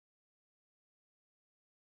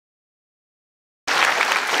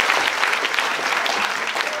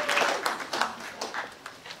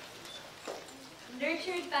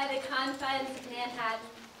by the confines of Manhattan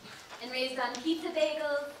and raised on pizza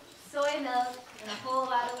bagels, soy milk, and a whole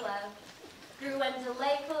lot of love, grew one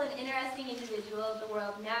delightful and interesting individual the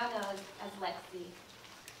world now knows as Lex Zee.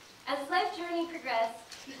 As his life journey progressed,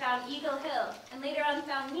 he found Eagle Hill, and later on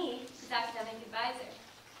found me, his academic advisor.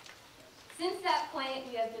 Since that point,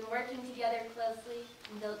 we have been working together closely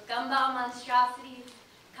and built gumball monstrosities,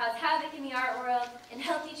 caused havoc in the art world, and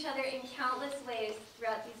helped each other in countless ways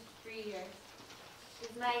throughout these 3 years. It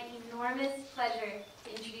is my enormous pleasure to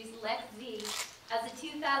introduce Lex Zee as the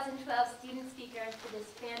 2012 student speaker for this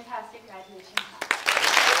fantastic graduation class.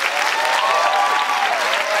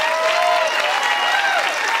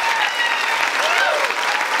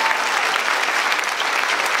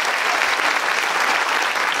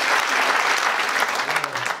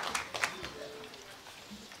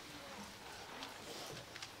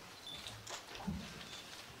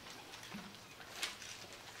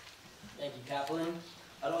 Thank you, Kaplan.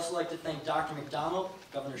 I'd also like to thank Dr. McDonald,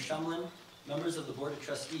 Governor Shumlin, members of the Board of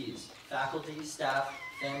Trustees, faculty, staff,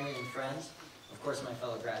 family, and friends, of course my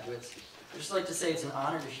fellow graduates. I'd just like to say it's an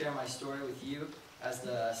honor to share my story with you as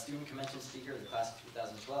the student commencement speaker of the class of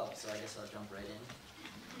 2012, so I guess I'll jump right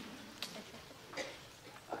in.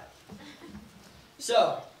 Hi.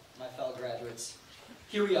 So, my fellow graduates,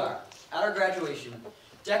 here we are, at our graduation,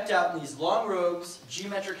 decked out in these long robes,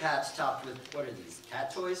 geometric hats topped with, what are these,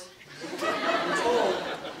 cat toys? I'm told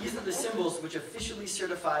these are the symbols which officially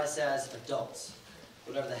certify us as adults,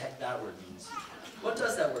 whatever the heck that word means. What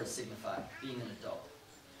does that word signify, being an adult?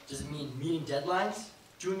 Does it mean meeting deadlines,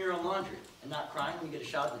 doing your own laundry, and not crying when you get a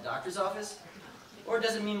shot at the doctor's office? Or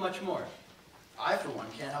does it mean much more? I, for one,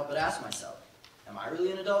 can't help but ask myself, am I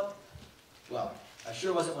really an adult? Well, I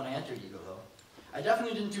sure wasn't when I entered Eagle Hill. I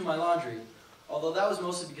definitely didn't do my laundry, although that was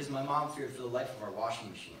mostly because my mom feared for the life of our washing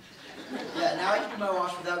machine. Yeah, now I can do my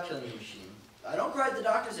wash without killing the machine. I don't cry at the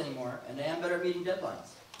doctors anymore, and I am better at meeting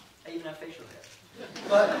deadlines. I even have facial hair.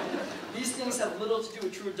 But these things have little to do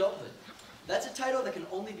with true adulthood. That's a title that can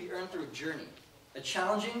only be earned through a journey, a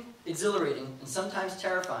challenging, exhilarating, and sometimes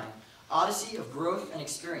terrifying odyssey of growth and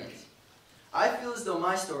experience. I feel as though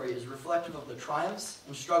my story is reflective of the triumphs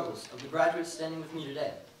and struggles of the graduates standing with me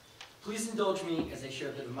today. Please indulge me as I share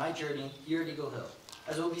a bit of my journey here at Eagle Hill,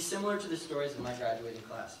 as it will be similar to the stories of my graduating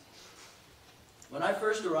class. When I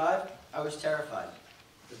first arrived, I was terrified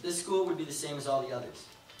that this school would be the same as all the others.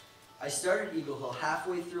 I started Eagle Hill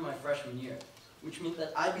halfway through my freshman year, which meant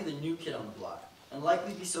that I'd be the new kid on the block, and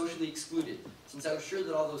likely be socially excluded, since I was sure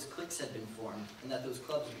that all those cliques had been formed, and that those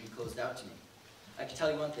clubs would be closed out to me. I can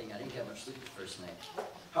tell you one thing, I didn't get much sleep the first night.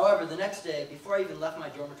 However, the next day, before I even left my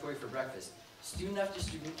dormitory for breakfast, student after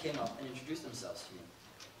student came up and introduced themselves to me.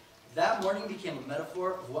 That morning became a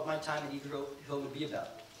metaphor of what my time at Eagle Hill would be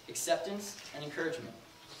about: acceptance and encouragement.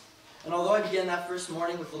 And although I began that first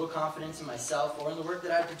morning with little confidence in myself or in the work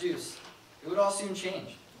that I'd produce, it would all soon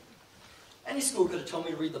change. Any school could have told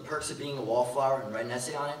me to read The Perks of Being a Wallflower and write an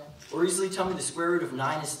essay on it, or easily tell me the square root of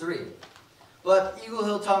 9 is 3. But Eagle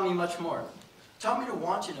Hill taught me much more. It taught me to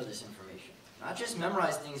want to know this information, not just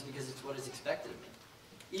memorize things because it's what is expected of me.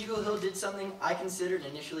 Eagle Hill did something I considered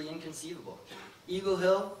initially inconceivable. Eagle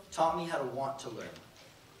Hill taught me how to want to learn.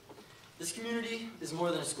 This community is more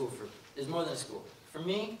than a school. For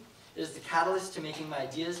me, it is the catalyst to making my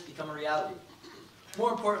ideas become a reality.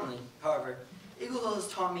 More importantly, however, Eagle Hill has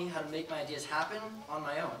taught me how to make my ideas happen on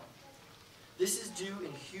my own. This is due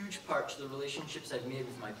in huge part to the relationships I've made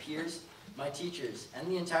with my peers, my teachers, and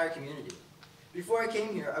the entire community. Before I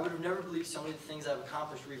came here, I would have never believed so many of the things I've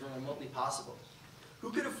accomplished were even remotely possible. Who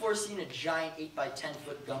could have foreseen a giant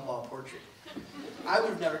 8x10-foot gumball portrait? I would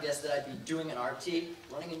have never guessed that I'd be doing an RT,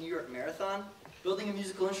 running a New York marathon, building a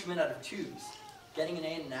musical instrument out of tubes, getting an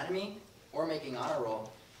A in anatomy, or making honor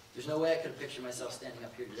roll. There's no way I could have pictured myself standing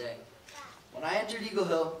up here today. When I entered Eagle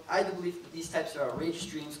Hill, I had the belief that these types of outrageous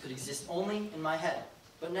dreams could exist only in my head.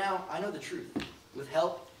 But now, I know the truth. With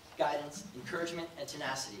help, guidance, encouragement, and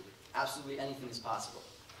tenacity, absolutely anything is possible.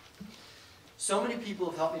 So many people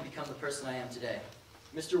have helped me become the person I am today.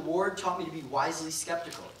 Mr. Ward taught me to be wisely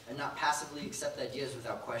skeptical and not passively accept ideas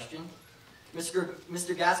without question.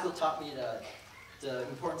 Mr. Gaskell taught me the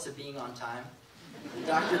importance of being on time. And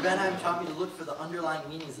Dr. Benheim taught me to look for the underlying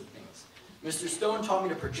meanings of things. Mr. Stone taught me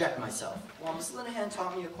to project myself, while Ms. Linehan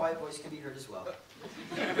taught me a quiet voice can be heard as well.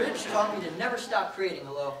 Rich taught me to never stop creating,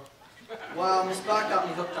 hello, while Ms. Bach got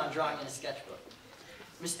me hooked on drawing in a sketchbook.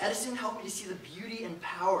 Ms. Edison helped me to see the beauty and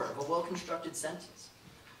power of a well-constructed sentence,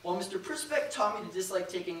 while Mr. Prisbeck taught me to dislike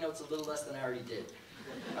taking notes a little less than I already did.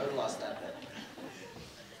 I would have lost that bet.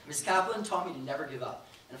 Ms. Kaplan taught me to never give up,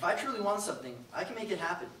 and if I truly want something, I can make it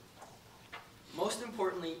happen. Most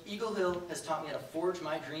importantly, Eagle Hill has taught me how to forge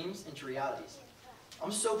my dreams into realities.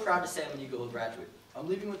 I'm so proud to say I'm an Eagle Hill graduate. I'm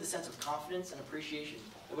leaving with a sense of confidence and appreciation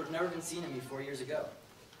that would have never been seen in me 4 years ago.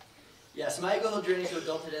 Yes, my Eagle Hill journey to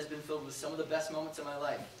adulthood has been filled with some of the best moments of my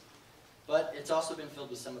life, but it's also been filled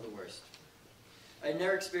with some of the worst. I had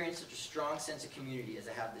never experienced such a strong sense of community as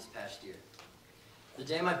I have this past year. The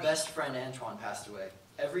day my best friend Antoine passed away,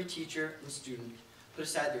 every teacher and student put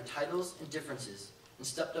aside their titles and differences and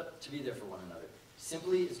stepped up to be there for one another,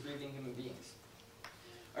 simply as grieving human beings.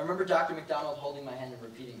 I remember Dr. McDonald holding my hand and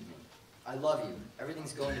repeating to me, "I love you.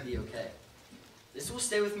 Everything's going to be okay." This will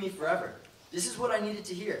stay with me forever. This is what I needed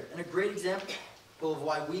to hear, and a great example of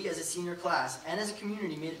why we as a senior class and as a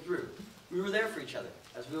community made it through. We were there for each other,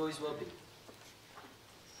 as we always will be.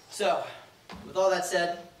 So, with all that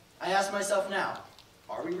said, I ask myself now,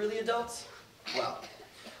 are we really adults? Well,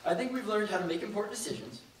 I think we've learned how to make important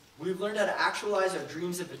decisions, we've learned how to actualize our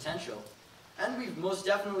dreams and potential, and we've most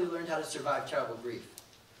definitely learned how to survive terrible grief.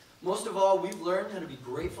 Most of all, we've learned how to be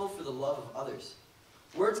grateful for the love of others.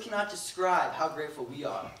 Words cannot describe how grateful we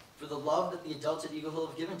are for the love that the adults at Eagle Hill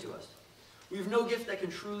have given to us. We have no gift that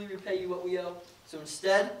can truly repay you what we owe, so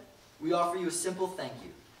instead, we offer you a simple thank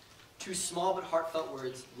you. 2 small but heartfelt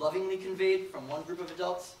words, lovingly conveyed from one group of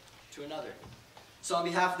adults to another. So on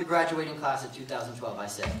behalf of the graduating class of 2012, I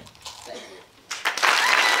say, thank you.